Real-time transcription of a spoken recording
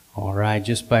All right,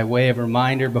 just by way of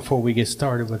reminder before we get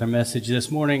started with our message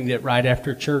this morning, that right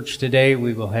after church today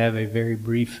we will have a very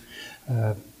brief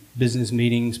business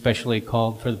meeting, specially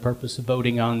called for the purpose of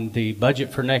voting on the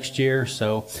budget for next year.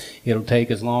 So it'll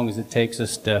take as long as it takes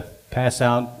us to pass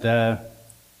out the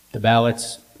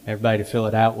ballots, everybody to fill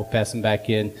it out. We'll pass them back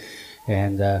in,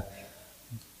 and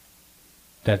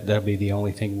that'll be the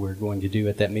only thing we're going to do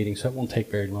at that meeting. So it won't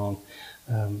take very long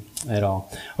at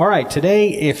all. All right,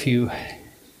 today, if you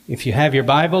have your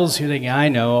Bibles, you're thinking, I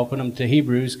know, open them to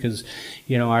Hebrews, because,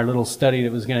 our little study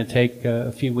that was going to take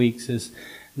a few weeks is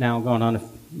now going on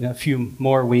a few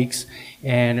more weeks.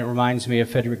 And it reminds me of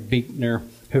Frederick Buechner,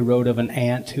 who wrote of an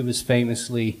ant who was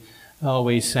famously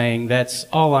always saying, "That's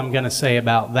all I'm going to say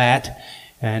about that."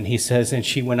 And he says, and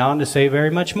she went on to say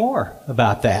very much more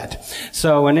about that.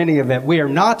 So in any event, we are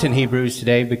not in Hebrews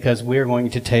today because we're going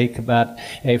to take about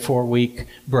a 4-week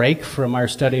break from our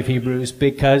study of Hebrews,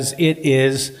 because it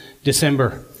is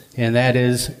December, and that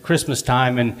is Christmas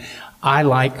time. And I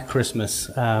like Christmas.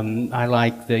 I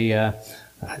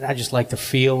just like the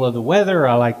feel of the weather.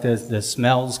 I like the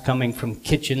smells coming from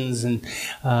kitchens, and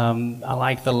I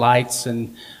like the lights.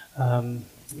 And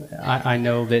I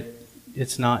know that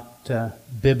it's not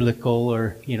biblical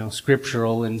or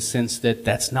scriptural in the sense that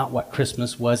that's not what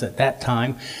Christmas was at that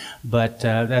time, but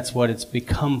that's what it's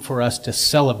become for us to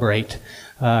celebrate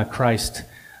Christ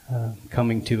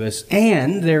coming to us.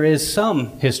 And there is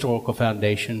some historical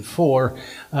foundation for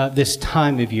this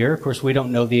time of year. Of course, we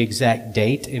don't know the exact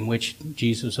date in which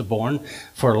Jesus was born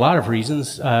for a lot of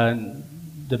reasons.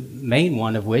 The main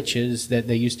one of which is that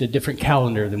they used a different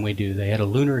calendar than we do. They had a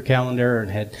lunar calendar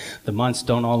and had the months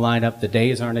don't all line up. The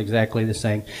days aren't exactly the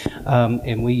same.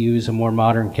 And we use a more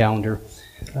modern calendar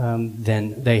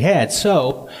than they had.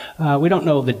 So we don't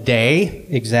know the day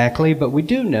exactly, but we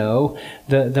do know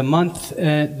the month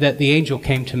that the angel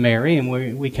came to Mary, and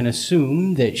we can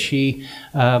assume that she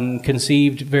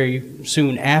conceived very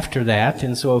soon after that.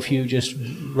 And so if you just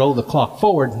roll the clock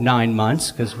forward 9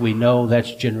 months, because we know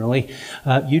that's generally,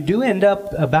 you do end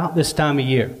up about this time of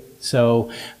year.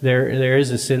 So there is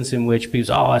a sense in which people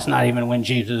say, oh, it's not even when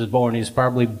Jesus was born. He's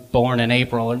probably born in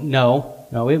April. No,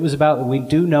 it was about, we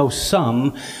do know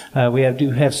some,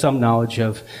 do have some knowledge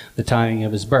of the timing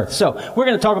of his birth. So we're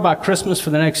going to talk about Christmas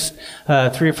for the next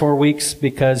 3 or 4 weeks,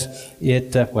 because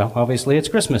obviously it's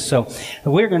Christmas. So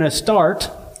we're going to start,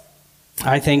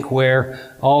 I think,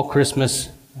 where all Christmas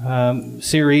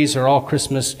series or all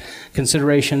Christmas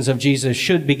considerations of Jesus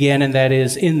should begin, and that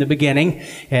is in the beginning.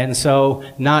 And so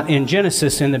not in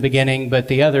Genesis in the beginning, but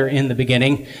the other in the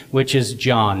beginning, which is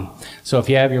John. So if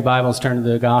you have your Bibles, turn to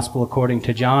the Gospel according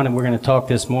to John, and we're going to talk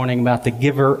this morning about the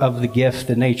giver of the gift,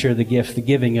 the nature of the gift, the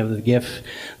giving of the gift,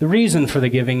 the reason for the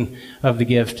giving of the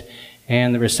gift,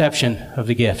 and the reception of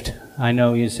the gift. I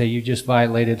know you say you just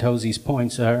violated Hosey's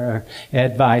points or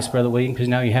advice, Brother William, because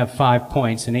now you have 5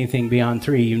 points, and anything beyond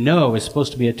 3 is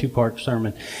supposed to be a 2-part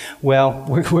sermon. Well,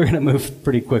 we're going to move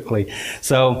pretty quickly.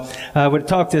 So we'll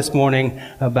talk this morning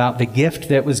about the gift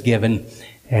that was given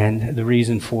and the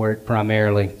reason for it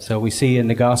primarily. So we see in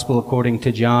the Gospel according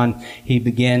to John, he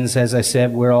begins, as I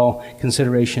said, where all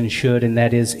consideration should, and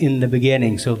that is in the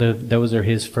beginning. So those are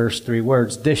his first 3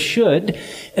 words. This should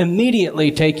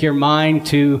immediately take your mind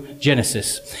to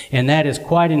Genesis, and that is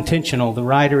quite intentional. The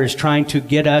writer is trying to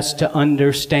get us to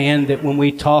understand that when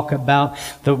we talk about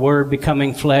the Word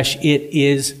becoming flesh, it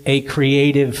is a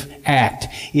creative act.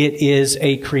 It is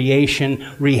a creation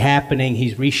rehappening.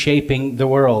 He's reshaping the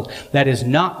world. That is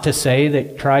not to say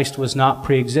that Christ was not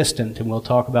pre-existent, and we'll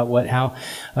talk about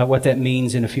what that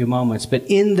means in a few moments. But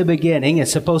in the beginning,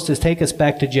 it's supposed to take us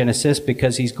back to Genesis,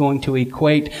 because he's going to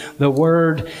equate the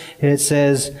Word, it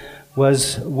says,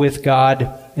 was with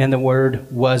God, and the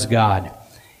Word was God.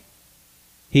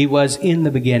 He was in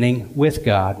the beginning with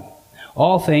God.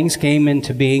 All things came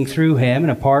into being through him,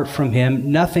 and apart from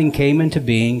him, nothing came into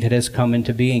being that has come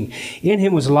into being. In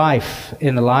him was life,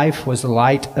 and the life was the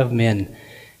light of men.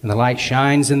 And the light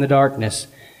shines in the darkness,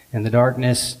 and the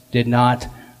darkness did not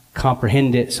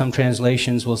comprehend it. Some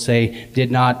translations will say,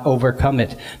 did not overcome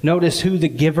it. Notice who the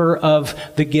giver of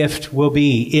the gift will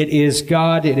be. It is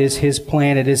God. It is his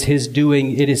plan. It is his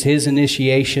doing. It is his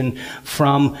initiation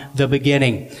from the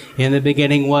beginning. In the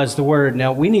beginning was the Word.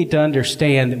 Now, we need to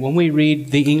understand that when we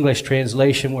read the English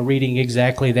translation, we're reading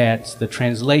exactly that. It's the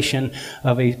translation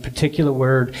of a particular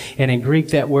word. And in Greek,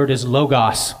 that word is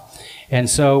logos. And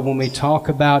so when we talk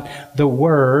about the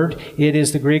Word, it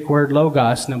is the Greek word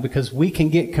logos. Now, because we can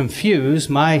get confused,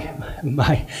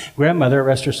 my grandmother,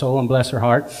 rest her soul and bless her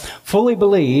heart, fully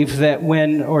believed that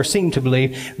seemed to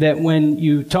believe that when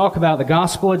you talk about the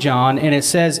Gospel of John and it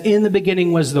says, in the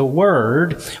beginning was the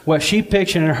Word, what she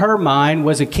pictured in her mind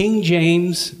was a King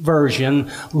James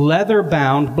Version,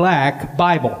 leather-bound, black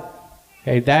Bible.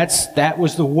 Okay, that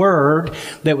was the Word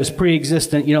that was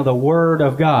pre-existent, the Word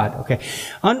of God. Okay,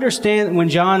 understand when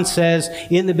John says,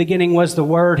 in the beginning was the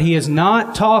Word, he is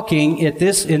not talking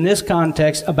in this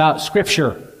context about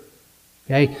Scripture.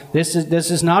 Okay, this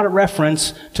is not a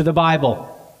reference to the Bible.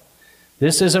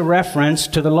 This is a reference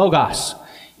to the Logos.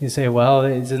 You say, well,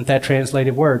 isn't that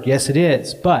translated word? Yes, it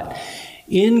is. But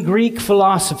in Greek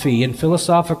philosophy and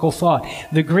philosophical thought,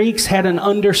 the Greeks had an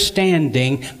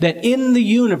understanding that in the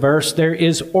universe there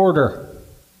is order.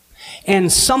 And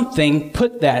something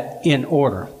put that in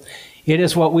order. It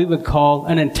is what we would call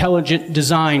an intelligent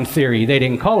design theory. They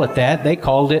didn't call it that. They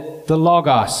called it the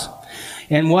Logos.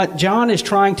 And what John is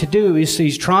trying to do is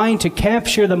he's trying to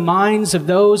capture the minds of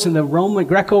those in the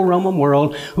Greco-Roman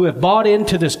world who have bought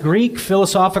into this Greek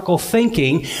philosophical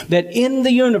thinking that in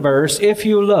the universe, if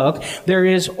you look, there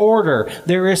is order,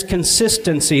 there is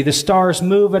consistency. The stars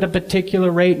move at a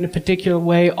particular rate in a particular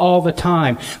way all the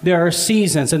time. There are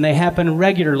seasons and they happen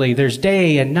regularly. There's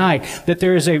day and night. That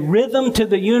there is a rhythm to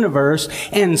the universe,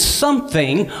 and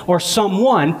something or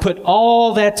someone put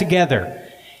all that together.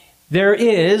 There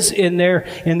is, in their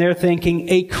thinking,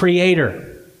 a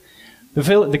creator.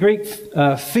 The Greek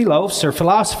philos, or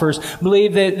philosophers,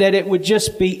 believe that it would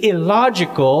just be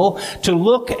illogical to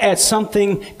look at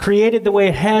something created the way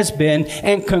it has been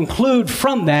and conclude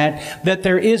from that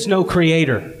there is no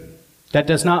creator. That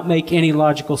does not make any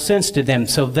logical sense to them.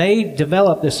 So they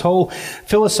develop this whole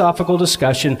philosophical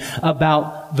discussion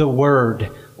about the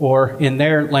Word, or in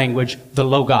their language, the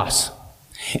Logos.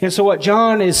 And so what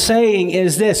John is saying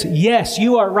is this: yes,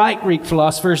 you are right, Greek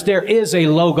philosophers. There is a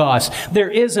Logos.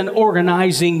 There is an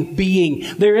organizing being.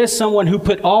 There is someone who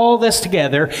put all this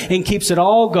together and keeps it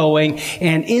all going.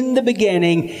 And in the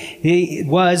beginning, he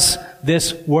was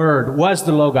this Word, was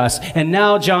the Logos. And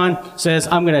now John says,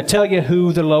 I'm going to tell you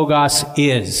who the Logos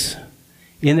is.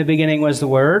 In the beginning was the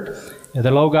Word, the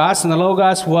Logos, and the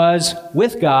Logos was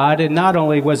with God. And not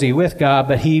only was he with God,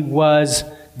 but he was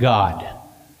God.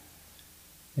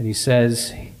 And he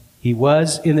says, he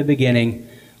was in the beginning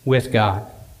with God.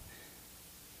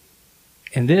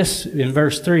 And this, in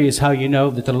verse 3, is how you know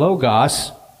that the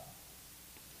Logos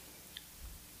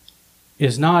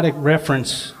is not a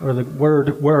reference, or the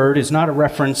word is not a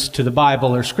reference to the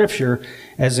Bible or Scripture,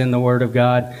 as in the Word of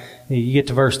God. You get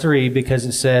to verse 3, because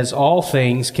it says, all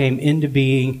things came into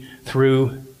being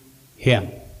through him.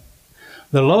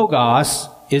 The Logos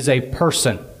is a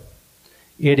person.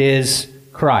 It is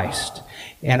Christ.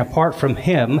 And apart from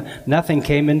him, nothing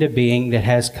came into being that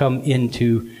has come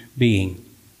into being.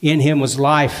 In him was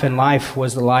life, and life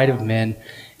was the light of men.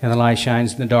 And the light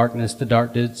shines in the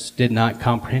darkness did not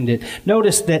comprehend it.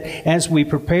 Notice that as we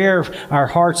prepare our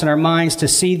hearts and our minds to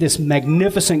see this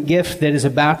magnificent gift that is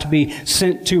about to be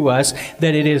sent to us,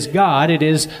 that it is God, it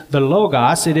is the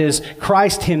Logos, it is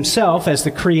Christ himself as the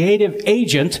creative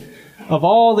agent of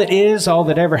all that is, all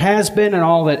that ever has been, and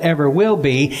all that ever will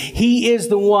be. He is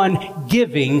the one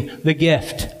giving the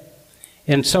gift.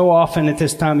 And so often at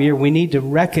this time of year, we need to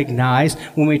recognize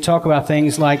when we talk about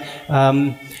things like,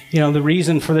 the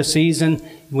reason for the season,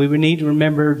 we would need to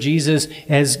remember Jesus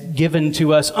as given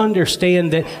to us.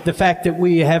 Understand that the fact that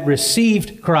we have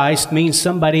received Christ means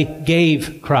somebody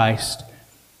gave Christ.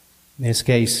 In this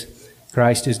case,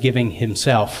 Christ is giving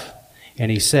himself.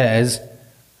 And he says,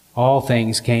 all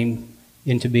things came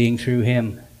into being through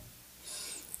him.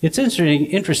 It's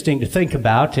interesting to think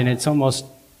about, and it's almost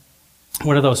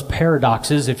one of those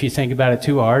paradoxes. If you think about it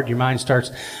too hard, your mind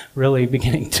starts really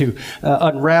beginning to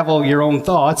unravel your own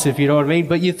thoughts, if you know what I mean.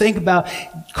 But you think about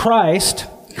Christ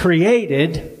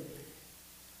created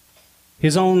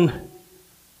his own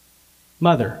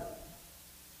mother.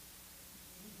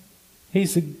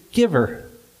 He's the giver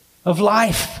of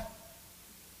life.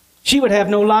 She would have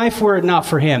no life were it not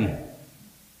for him.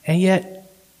 And yet,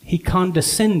 he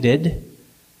condescended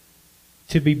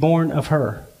to be born of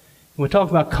her. When we talk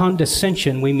about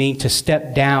condescension, we mean to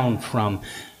step down from,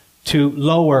 to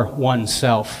lower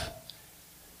oneself.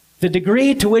 The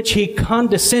degree to which he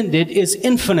condescended is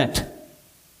infinite.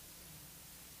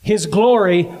 His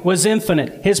glory was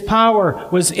infinite. His power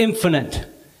was infinite.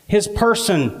 His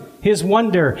person, his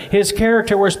wonder, his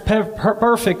character was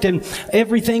perfect, and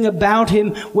everything about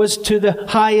him was to the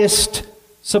highest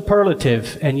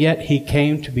superlative. And yet he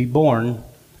came to be born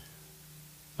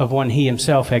of one he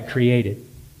himself had created.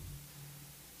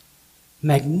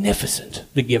 Magnificent,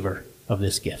 the giver of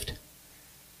this gift.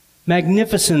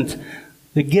 Magnificent,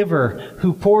 the giver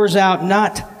who pours out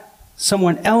not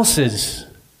someone else's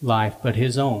life, but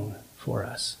his own for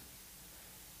us.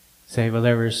 Say, well,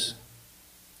 there was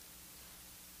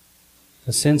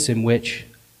a sense in which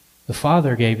the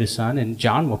Father gave the Son, and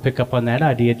John will pick up on that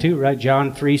idea too, right?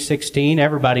 John 3:16,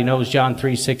 everybody knows John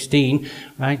 3:16,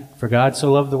 right? For God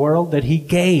so loved the world that he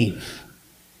gave.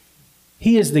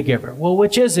 He is the giver. Well,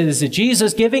 which is it? Is it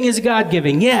Jesus giving? Is it God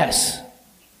giving? Yes.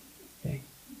 Okay.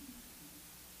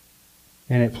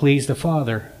 And it pleased the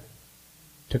Father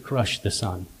to crush the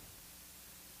Son.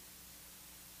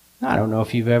 I don't know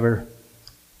if you've ever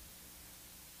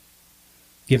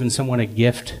given someone a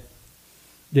gift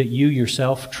that you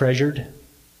yourself treasured. I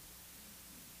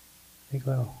think,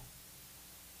 well,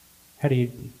 how do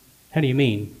you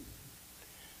mean?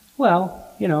 Well,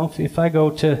 you know, if I go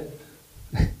to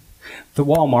the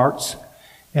Walmarts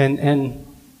and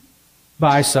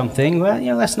buy something, well,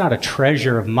 you know, that's not a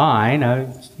treasure of mine.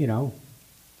 You know,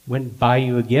 when I buy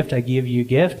you a gift, I give you a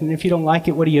gift, and if you don't like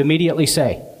it, what do you immediately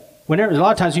say? Whenever, a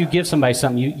lot of times you give somebody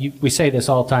something, we say this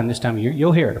all the time this time of year,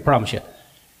 you'll hear it, I promise you.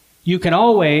 You can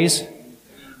always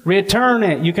return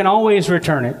it. You can always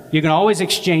return it. You can always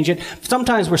exchange it.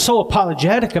 Sometimes we're so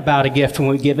apologetic about a gift when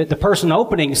we give it, the person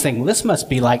opening is thinking, well, this must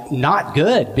be like not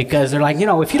good, because they're like, you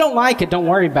know, if you don't like it, don't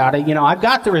worry about it. You know, I've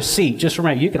got the receipt. Just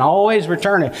remember, you can always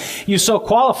return it. You so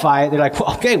qualify it, they're like,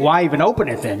 well, okay, why even open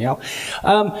it then, you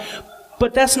know?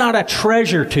 But that's not a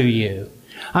treasure to you.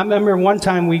 I remember one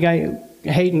time we got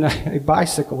Hayden a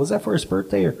bicycle. Was that for his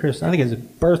birthday or Christmas? I think it was his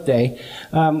birthday.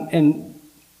 And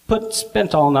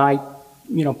spent all night,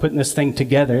 you know, putting this thing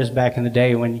together. It was back in the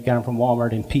day when you got them from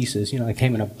Walmart in pieces. You know, they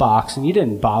came in a box, and you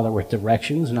didn't bother with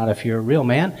directions, not if you're a real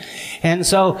man. And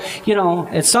so, you know,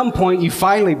 at some point you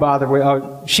finally bother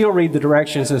with, she'll read the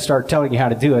directions and start telling you how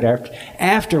to do it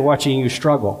after watching you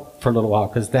struggle for a little while,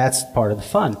 because that's part of the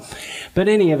fun. But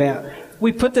in any event,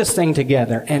 we put this thing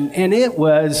together, and it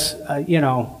was, you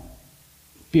know,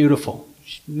 beautiful.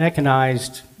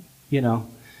 Mechanized, you know,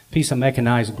 piece of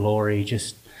mechanized glory,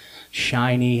 just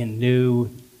shiny and new,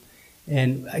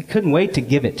 and I couldn't wait to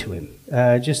give it to him,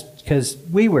 just because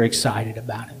we were excited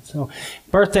about it. So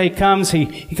birthday comes,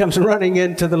 he comes running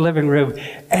into the living room,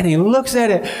 and he looks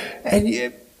at it, and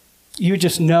you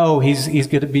just know he's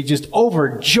going to be just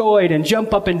overjoyed and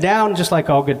jump up and down, just like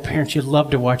all good parents. You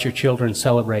love to watch your children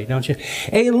celebrate, don't you?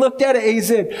 And he looked at it, and he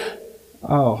said,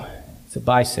 oh, it's a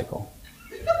bicycle.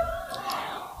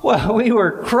 Well, we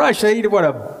were crushed. He didn't want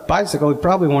a bicycle. He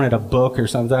probably wanted a book or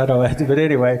something. I don't know. But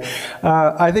anyway,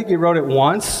 I think he rode it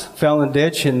once, fell in the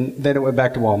ditch, and then it went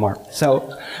back to Walmart.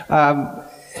 So,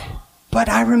 but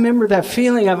I remember that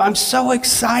feeling of, I'm so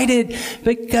excited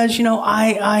because, you know,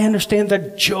 I understand the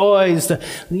joys,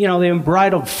 you know, the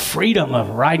unbridled freedom of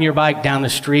riding your bike down the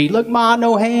street. Look, Ma,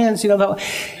 no hands, you know.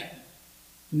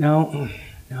 No,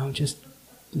 just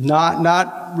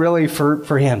not really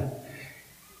for him.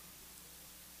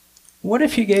 What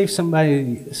if you gave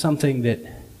somebody something that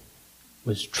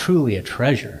was truly a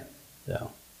treasure, though?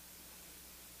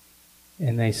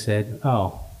 And they said,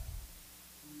 oh,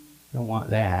 I don't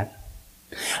want that.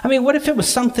 I mean, what if it was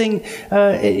something,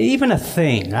 even a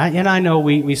thing? And I know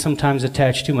we sometimes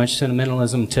attach too much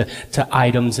sentimentalism to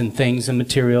items and things and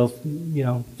material, you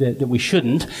know, that we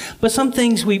shouldn't. But some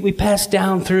things we pass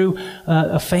down through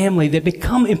a family that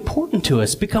become important to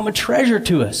us, become a treasure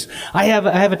to us. I have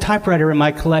a typewriter in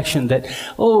my collection that,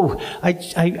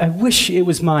 I wish it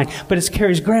was mine, but it's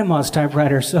Carrie's grandma's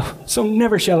typewriter, so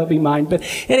never shall it be mine. But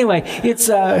anyway, it's,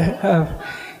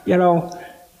 you know,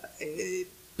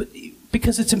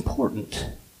 because it's important.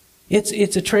 It's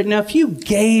a trade. Now, if you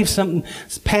gave something,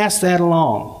 passed that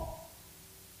along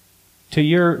to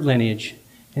your lineage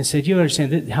and said, you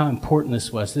understand how important this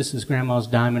was. This is Grandma's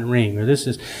diamond ring,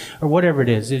 or whatever it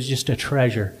is. It's just a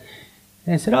treasure.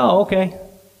 And I said, oh, okay.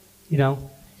 You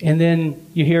know, and then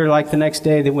you hear like the next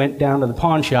day they went down to the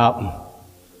pawn shop,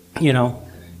 and, you know,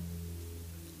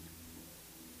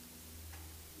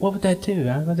 what would that do?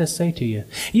 What would that say to you?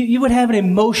 You would have an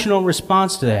emotional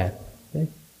response to that. Okay?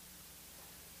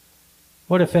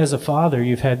 What if as a father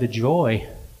you've had the joy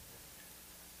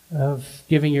of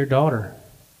giving your daughter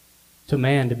to a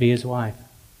man to be his wife?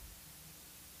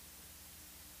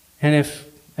 And if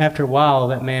after a while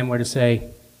that man were to say,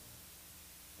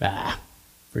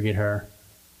 forget her,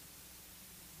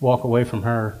 walk away from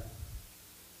her,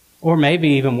 or maybe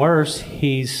even worse,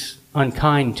 he's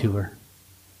unkind to her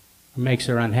or makes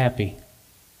her unhappy,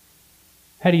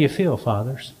 how do you feel,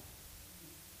 fathers?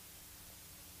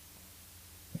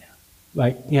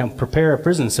 like, you know, prepare a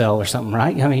prison cell or something,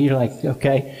 right? I mean, you're like,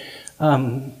 okay.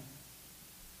 And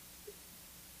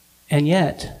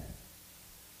yet,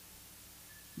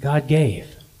 God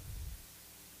gave.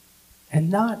 And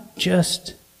not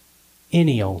just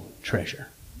any old treasure.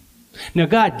 Now,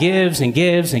 God gives and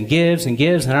gives and gives and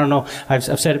gives, and I don't know, I've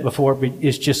said it before, but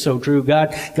it's just so true.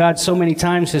 God so many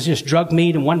times has just drug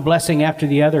me to one blessing after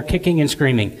the other, kicking and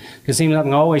screaming. Because it seems like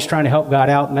I'm always trying to help God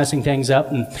out, messing things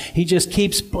up, and He just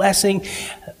keeps blessing.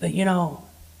 But, you know,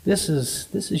 this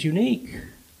is unique.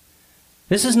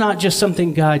 This is not just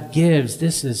something God gives.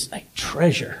 This is a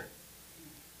treasure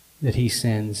that He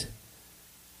sends.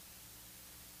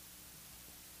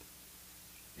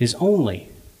 His only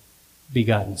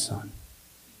begotten Son.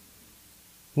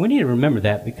 We need to remember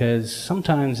that, because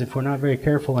sometimes if we're not very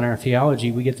careful in our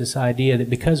theology, we get this idea that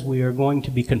because we are going to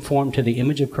be conformed to the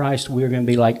image of Christ, we are going to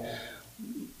be like,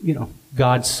 you know,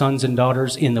 God's sons and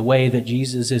daughters in the way that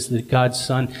Jesus is God's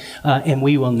Son. And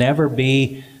we will never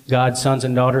be God's sons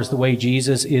and daughters the way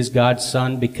Jesus is God's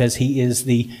Son, because He is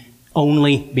the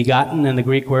only begotten, and the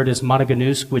Greek word is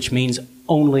monogenes, which means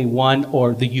only one,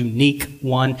 or the unique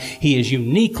one. He is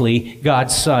uniquely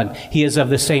God's Son. He is of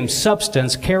the same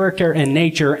substance, character, and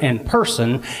nature and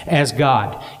person as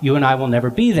God. You and I will never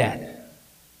be that.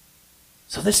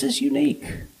 So this is unique.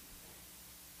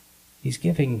 He's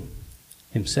giving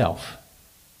Himself.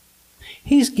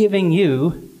 He's giving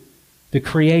you the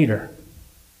Creator.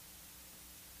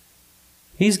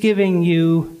 He's giving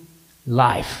you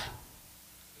life.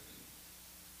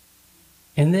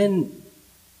 And then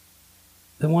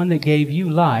the one that gave you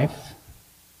life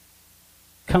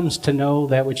comes to know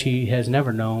that which He has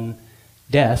never known,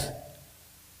 death,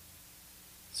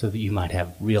 so that you might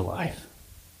have real life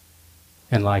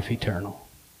and life eternal.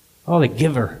 Oh, the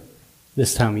giver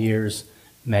this time of year is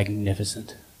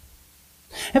magnificent.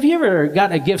 Have you ever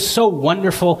gotten a gift so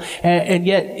wonderful and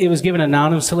yet it was given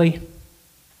anonymously?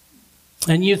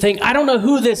 And you think, I don't know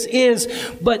who this is,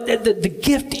 but the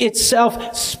gift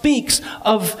itself speaks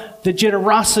of the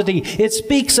generosity. It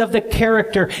speaks of the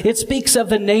character. It speaks of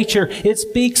the nature. It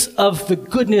speaks of the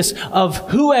goodness of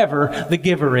whoever the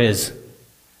giver is.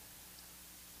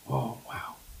 Oh,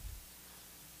 wow.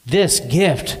 This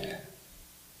gift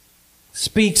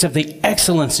speaks of the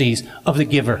excellencies of the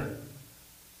giver.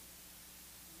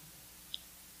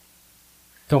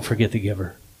 Don't forget the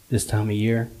giver this time of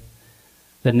year.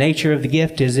 The nature of the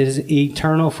gift is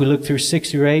eternal. If we look through 6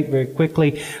 through 8 very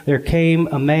quickly, there came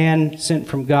a man sent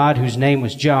from God whose name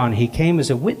was John. He came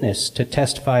as a witness to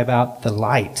testify about the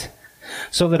light,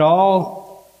 so that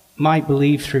all might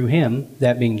believe through him,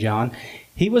 that being John.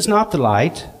 He was not the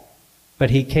light, but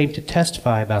he came to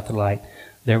testify about the light.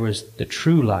 There was the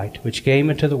true light, which came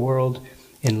into the world,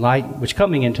 which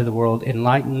coming into the world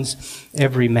enlightens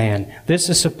every man. This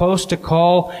is supposed to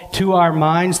call to our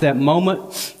minds that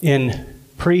moment in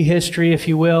prehistory, if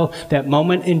you will, that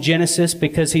moment in Genesis,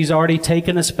 because He's already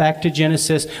taken us back to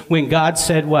Genesis when God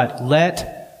said what?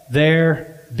 Let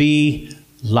there be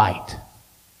light.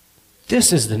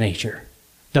 This is the nature,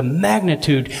 the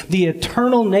magnitude, the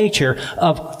eternal nature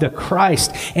of the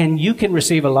Christ. And you can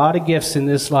receive a lot of gifts in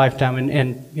this lifetime,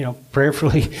 and you know,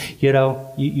 prayerfully, you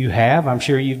know, you have. I'm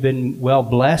sure you've been well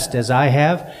blessed, as I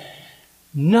have.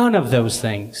 None of those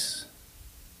things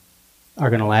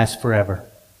are going to last forever.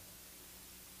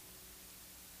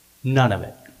 None of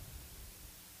it.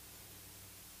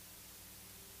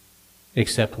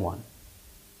 Except one.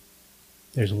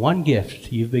 There's one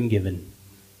gift you've been given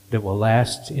that will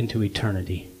last into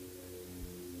eternity.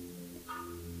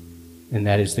 And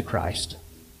that is the Christ.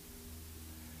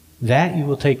 That you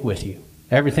will take with you.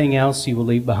 Everything else you will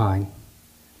leave behind.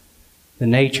 The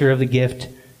nature of the gift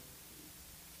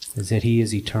is that He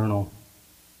is eternal.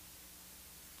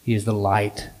 He is the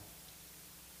light.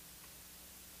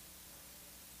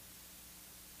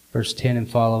 Verse 10 and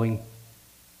following,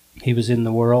 He was in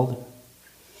the world.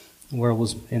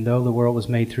 And though the world was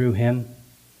made through Him,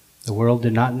 the world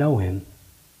did not know Him.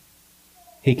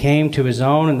 He came to His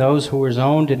own, and those who were His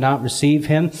own did not receive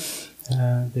Him.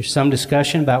 There's some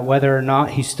discussion about whether or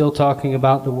not He's still talking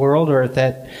about the world, or if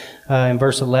that in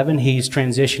verse 11 He's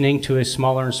transitioning to a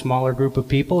smaller and smaller group of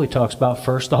people. He talks about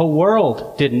first the whole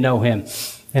world didn't know Him.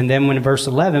 And then when in verse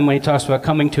 11, when He talks about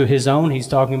coming to His own, He's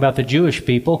talking about the Jewish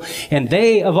people. And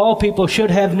they, of all people, should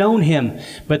have known Him,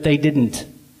 but they didn't.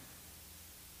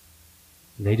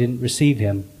 They didn't receive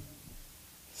Him.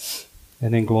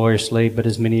 And then gloriously, but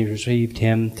as many as received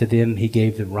Him, to them He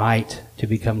gave the right to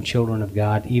become children of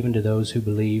God, even to those who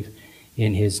believe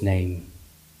in His name.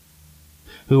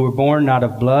 Who were born not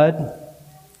of blood,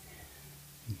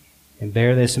 and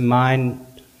bear this in mind,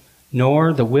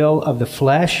 nor the will of the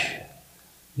flesh,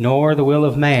 nor the will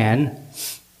of man,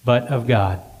 but of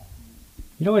God.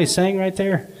 You know what he's saying right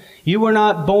there? You were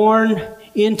not born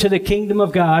into the kingdom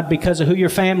of God because of who your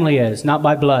family is, not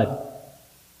by blood.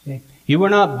 Okay? You were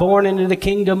not born into the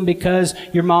kingdom because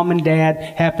your mom and dad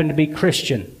happened to be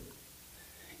Christian.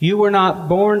 You were not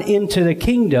born into the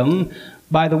kingdom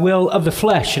by the will of the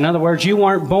flesh. In other words, you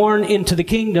weren't born into the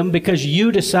kingdom because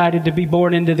you decided to be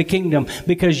born into the kingdom,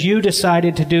 because you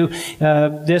decided to do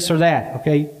this or that.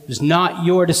 Okay? It was not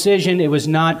your decision. It was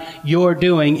not your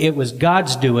doing. It was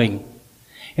God's doing.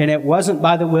 And it wasn't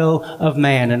by the will of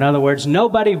man. In other words,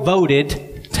 nobody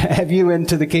voted to have you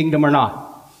into the kingdom or not.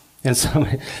 And some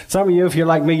of you, if you're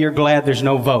like me, you're glad there's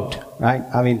no vote, right?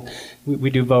 I mean, we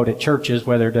do vote at churches,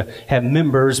 whether to have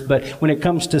members, but when it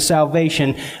comes to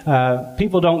salvation,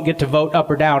 people don't get to vote up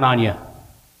or down on you.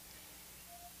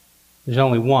 There's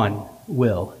only one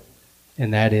will,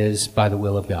 and that is by the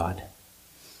will of God.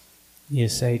 You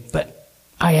say, but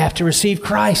I have to receive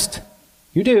Christ.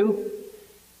 You do.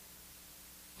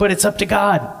 But it's up to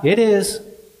God. It is.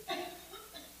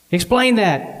 Explain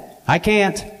that. I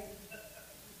can't.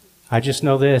 I just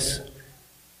know this.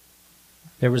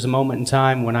 There was a moment in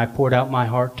time when I poured out my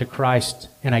heart to Christ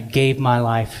and I gave my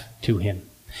life to Him.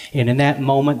 And in that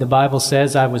moment, the Bible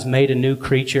says I was made a new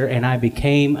creature and I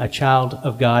became a child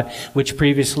of God, which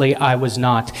previously I was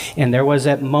not. And there was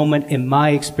that moment in my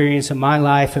experience in my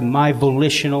life and my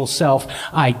volitional self,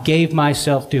 I gave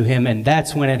myself to Him, and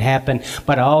that's when it happened.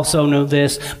 But I also know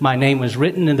this, my name was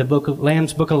written in the book of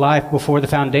Lamb's Book of Life before the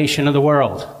foundation of the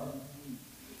world.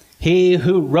 He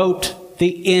who wrote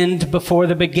the end before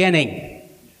the beginning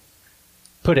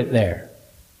put it there.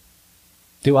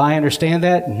 Do I understand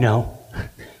that? No.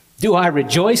 Do I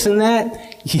rejoice in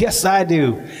that? Yes, I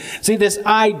do. See, this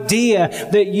idea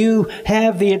that you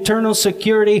have the eternal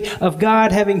security of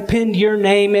God having pinned your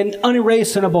name in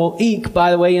unerasable ink, by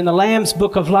the way, in the Lamb's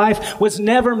Book of Life, was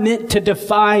never meant to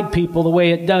divide people the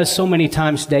way it does so many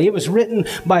times today. It was written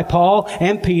by Paul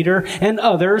and Peter and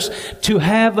others to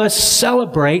have us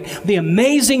celebrate the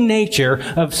amazing nature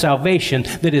of salvation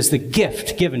that is the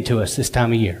gift given to us this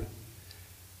time of year.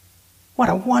 What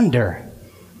a wonder.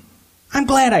 I'm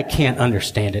glad I can't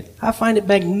understand it. I find it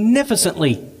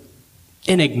magnificently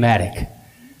enigmatic,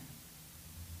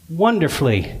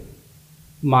 wonderfully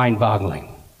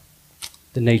mind-boggling,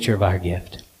 the nature of our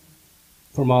gift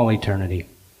from all eternity.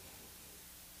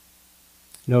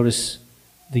 Notice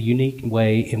the unique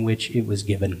way in which it was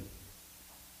given.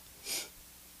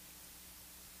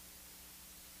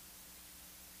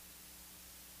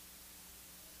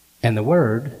 And the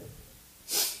Word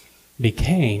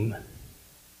became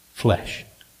flesh.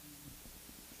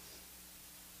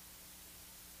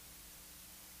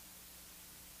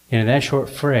 And in that short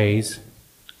phrase,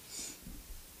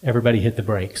 everybody hit the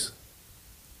brakes.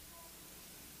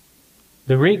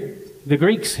 The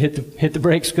Greeks hit the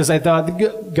brakes because they thought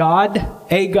God,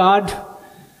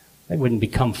 they wouldn't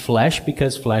become flesh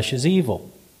because flesh is evil.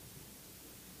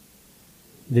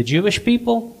 The Jewish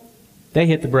people, they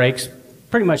hit the brakes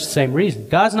pretty much the same reason.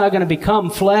 God's not going to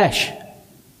become flesh.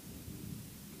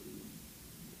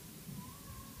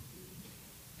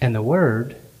 And the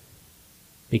Word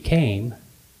became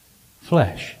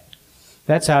flesh.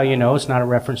 That's how you know it's not a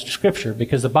reference to Scripture,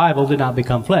 because the Bible did not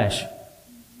become flesh.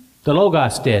 The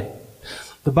Logos did.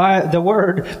 The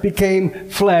Word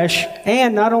became flesh,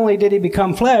 and not only did He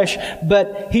become flesh,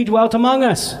 but He dwelt among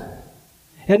us.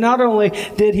 And not only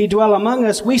did He dwell among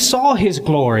us, we saw His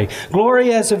glory.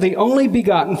 Glory as of the only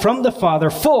begotten from the Father,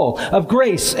 full of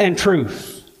grace and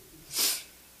truth.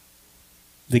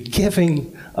 The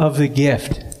giving of the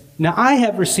gift. Now, I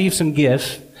have received some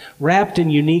gifts wrapped in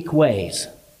unique ways.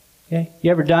 Okay? You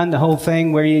ever done the whole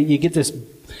thing where you get this,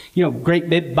 great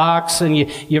big box and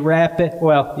you wrap it?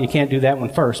 Well, you can't do that one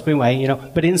first. But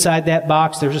anyway, but inside that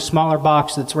box, there's a smaller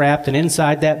box that's wrapped, and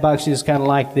inside that box is kind of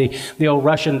like the old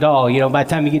Russian doll. By the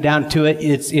time you get down to it,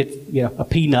 it's a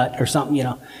peanut or something,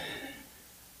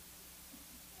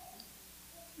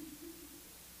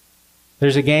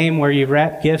 There's a game where you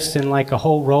wrap gifts in like a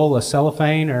whole roll of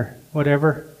cellophane or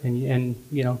whatever, and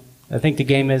I think the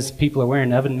game is people are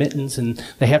wearing oven mittens and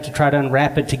they have to try to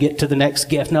unwrap it to get to the next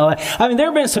gift. No, I mean, there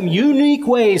have been some unique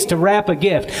ways to wrap a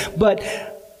gift, but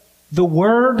the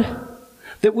Word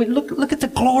that we look at the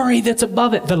glory that's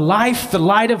above it, the life, the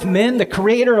light of men, the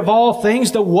creator of all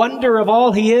things, the wonder of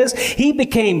all He is. He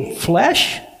became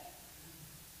flesh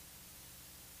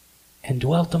and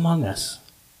dwelt among us.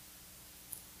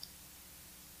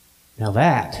 Now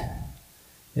that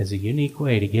is a unique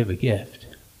way to give a gift.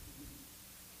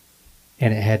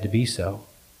 And it had to be so.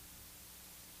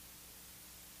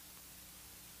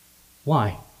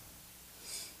 Why?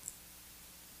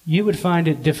 you would find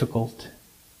it difficult,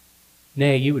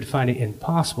 nay, you would find it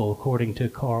impossible, according to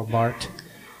Karl Barth,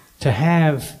 to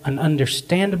have an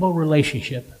understandable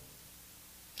relationship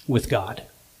with God.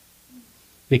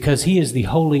 Because He is the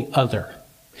holy other.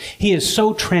 He is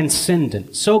so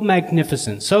transcendent, so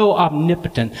magnificent, so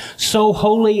omnipotent, so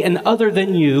holy and other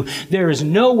than you, there is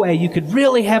no way you could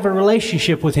really have a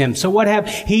relationship with Him. So what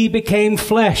happened? He became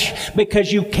flesh,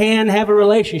 because you can have a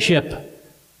relationship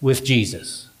with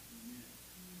Jesus.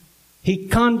 He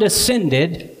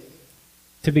condescended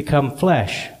to become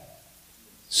flesh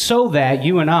so that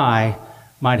you and I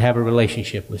might have a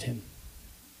relationship with Him.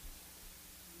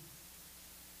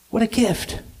 What a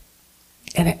gift.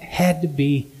 And it had to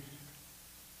be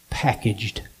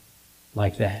packaged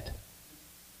like that.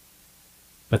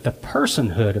 But the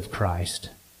personhood of Christ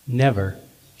never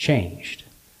changed.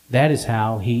 That is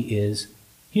how He is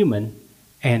human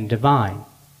and divine.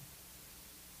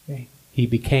 Okay? He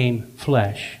became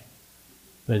flesh,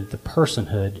 but the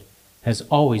personhood has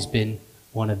always been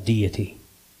one of deity.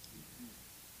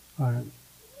 All right.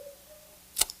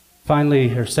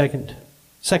 Finally, or second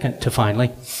to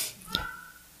finally,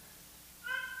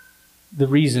 the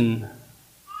reason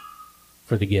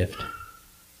for the gift.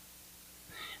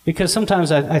 Because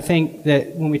sometimes I think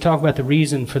that when we talk about the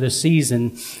reason for the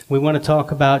season, we want to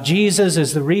talk about Jesus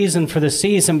as the reason for the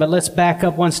season, but let's back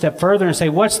up one step further and say,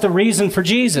 what's the reason for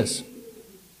Jesus?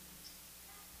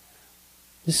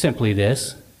 It's simply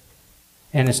this.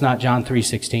 And it's not John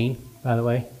 3:16, by the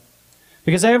way.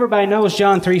 Because everybody knows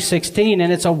John 3:16,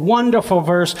 and it's a wonderful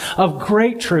verse of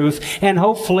great truth. And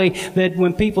hopefully that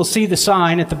when people see the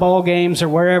sign at the ball games or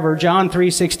wherever, John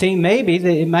 3:16, maybe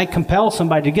it might compel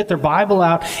somebody to get their Bible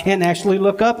out and actually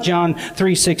look up John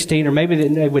 3:16. Or maybe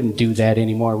they wouldn't do that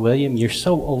anymore, William. You're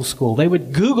so old school. They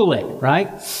would Google it,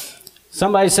 right?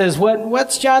 Somebody says,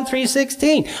 what's John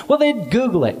 3:16? Well, they'd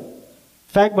Google it.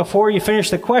 In fact, before you finish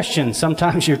the question,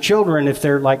 sometimes your children, if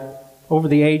they're like over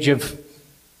the age of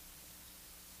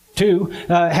 2,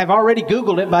 have already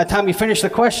Googled it by the time you finish the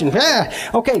question.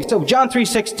 Okay, so John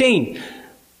 3:16.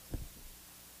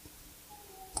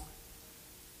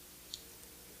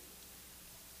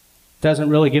 Doesn't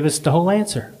really give us the whole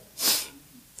answer.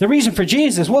 The reason for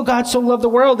Jesus, well, God so loved the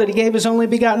world that He gave His only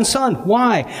begotten Son.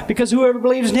 Why? Because whoever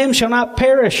believes in Him shall not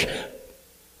perish.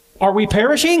 Are we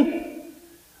perishing?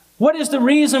 What is the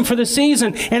reason for the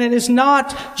season? And it is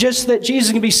not just that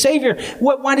Jesus can be Savior.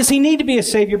 Why does He need to be a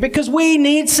Savior? Because we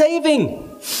need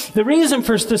saving. The reason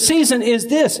for the season is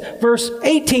this, verse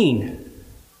 18.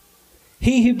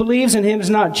 He who believes in Him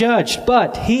is not judged,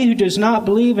 but he who does not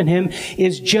believe in Him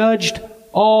is judged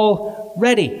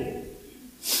already.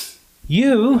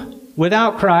 You,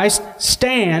 without Christ,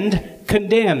 stand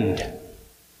condemned. In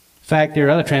fact, there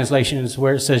are other translations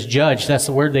where it says judge. That's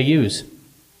the word they use.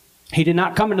 He did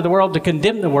not come into the world to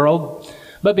condemn the world,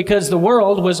 but because the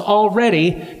world was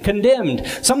already condemned.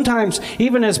 Sometimes,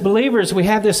 even as believers, we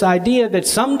have this idea that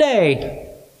someday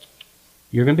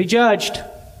you're going to be judged.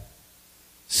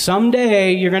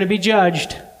 Someday you're going to be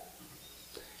judged.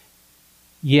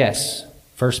 Yes,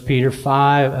 1 Peter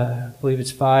 5, I believe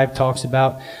it's 5, talks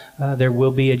about there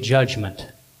will be a judgment.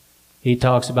 He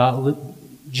talks about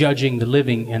judging the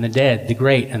living and the dead, the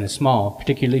great and the small.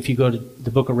 Particularly if you go to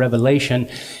the book of Revelation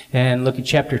and look at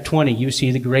chapter 20, you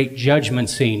see the great judgment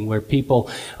scene where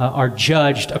people are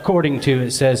judged according to,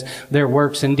 it says, their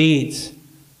works and deeds.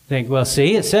 Think, well,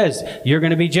 see, it says you're going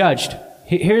to be judged.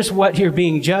 Here's what you're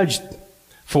being judged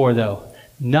for, though.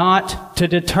 Not to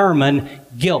determine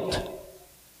guilt.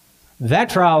 That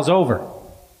trial's over.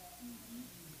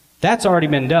 That's already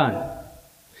been done.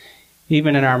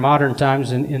 Even in our modern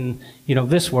times, in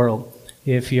this world,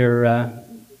 if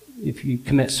you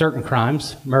commit certain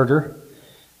crimes, murder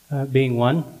being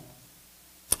one,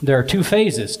 there are 2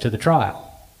 phases to the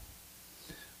trial.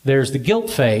 There's the guilt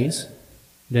phase,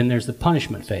 then there's the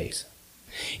punishment phase.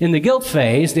 In the guilt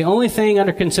phase, the only thing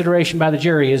under consideration by the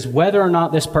jury is whether or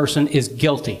not this person is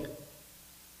guilty.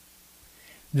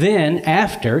 Then,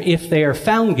 after, if they are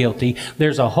found guilty,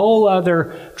 there's a whole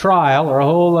other trial or a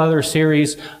whole other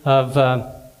series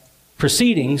of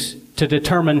proceedings to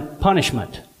determine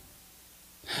punishment.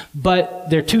 But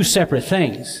they're 2 separate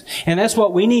things. And that's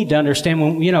what we need to understand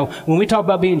when we talk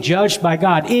about being judged by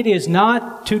God. It is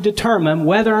not to determine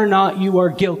whether or not you are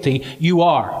guilty. You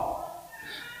are.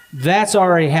 That's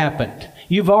already happened.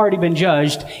 You've already been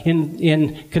judged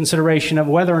in consideration of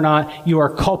whether or not you are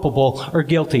culpable or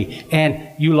guilty, and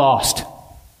you lost. You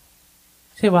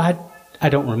say, well, I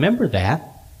don't remember that.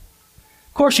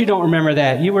 Of course you don't remember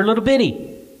that. You were a little bitty.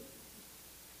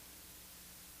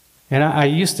 And I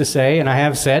used to say, and I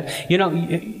have said, you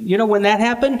know when that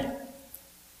happened?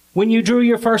 When you drew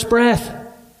your first breath.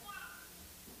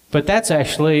 But that's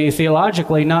actually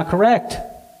theologically not correct.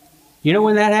 You know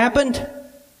when that happened?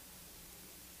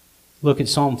 Look at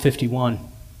Psalm 51.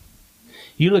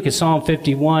 You look at Psalm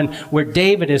 51, where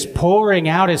David is pouring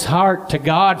out his heart to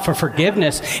God for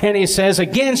forgiveness. And he says,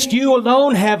 against you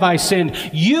alone have I sinned.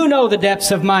 You know the depths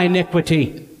of my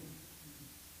iniquity.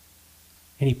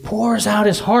 And he pours out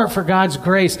his heart for God's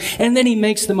grace. And then he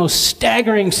makes the most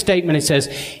staggering statement. He says,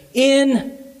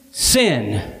 in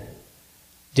sin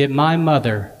did my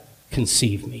mother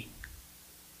conceive me.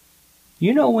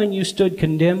 You know when you stood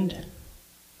condemned?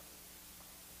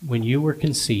 When you were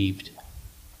conceived.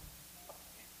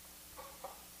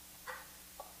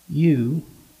 You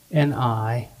and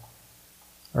I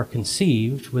are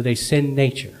conceived with a sin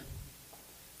nature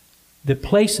that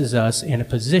places us in a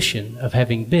position of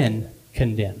having been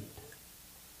condemned.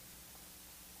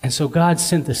 And so God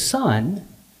sent the Son,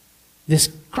 this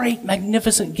great,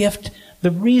 magnificent gift.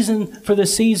 The reason for the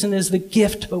season is the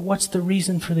gift, but what's the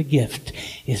reason for the gift?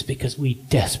 Is because we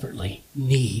desperately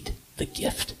need the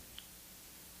gift.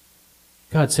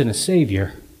 God sent a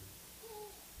Savior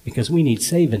because we need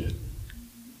saving,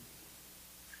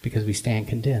 because we stand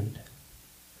condemned.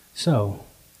 So,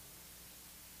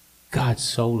 God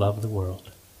so loved the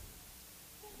world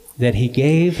that He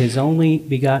gave His only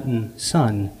begotten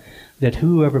Son, that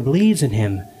whoever believes in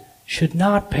Him should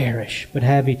not perish, but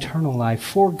have eternal life.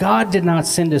 For God did not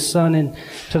send His Son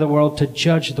into the world to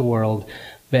judge the world,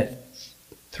 but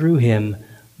through Him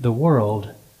the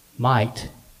world might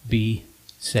be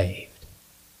saved.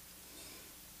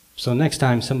 So next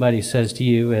time somebody says to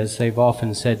you, as they've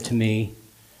often said to me,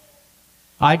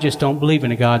 I just don't believe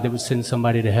in a God that would send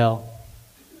somebody to hell,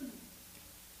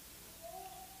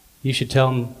 you should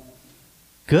tell them,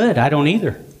 good, I don't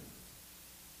either.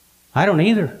 I don't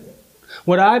either.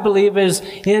 What I believe is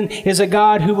a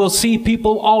God who will see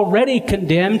people already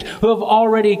condemned, who have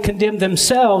already condemned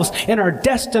themselves and are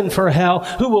destined for hell,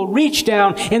 who will reach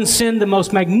down and send the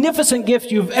most magnificent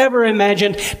gift you've ever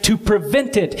imagined to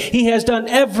prevent it. He has done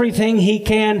everything He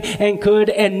can and could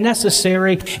and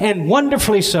necessary, and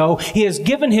wonderfully so. He has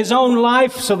given His own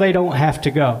life so they don't have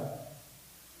to go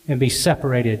and be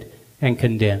separated and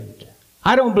condemned.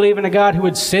 I don't believe in a God who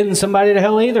would send somebody to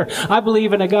hell either. I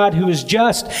believe in a God who is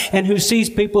just and who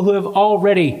sees people who have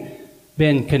already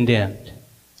been condemned.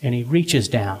 And He reaches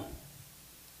down.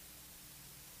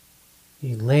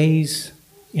 He lays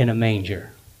in a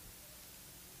manger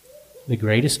the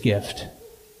greatest gift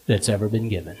that's ever been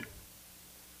given.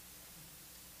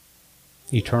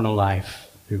 Eternal life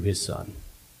through His Son.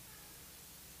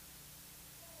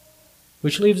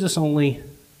 Which leaves us only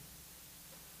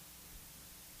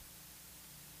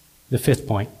the fifth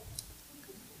point,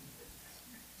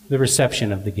 the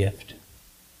reception of the gift.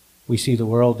 We see the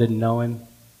world didn't know Him.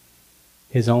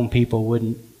 His own people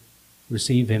wouldn't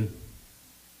receive Him.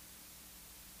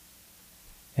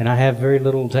 And I have very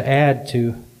little to add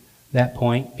to that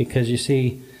point, because you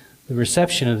see, the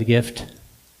reception of the gift,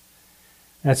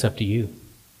 that's up to you.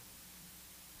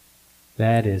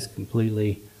 That is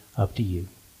completely up to you.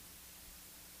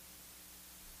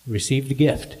 Receive the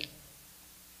gift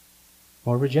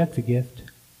or reject the gift.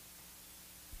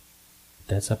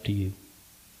 That's up to you.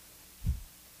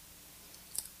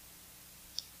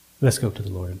 Let's go to the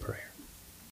Lord in prayer.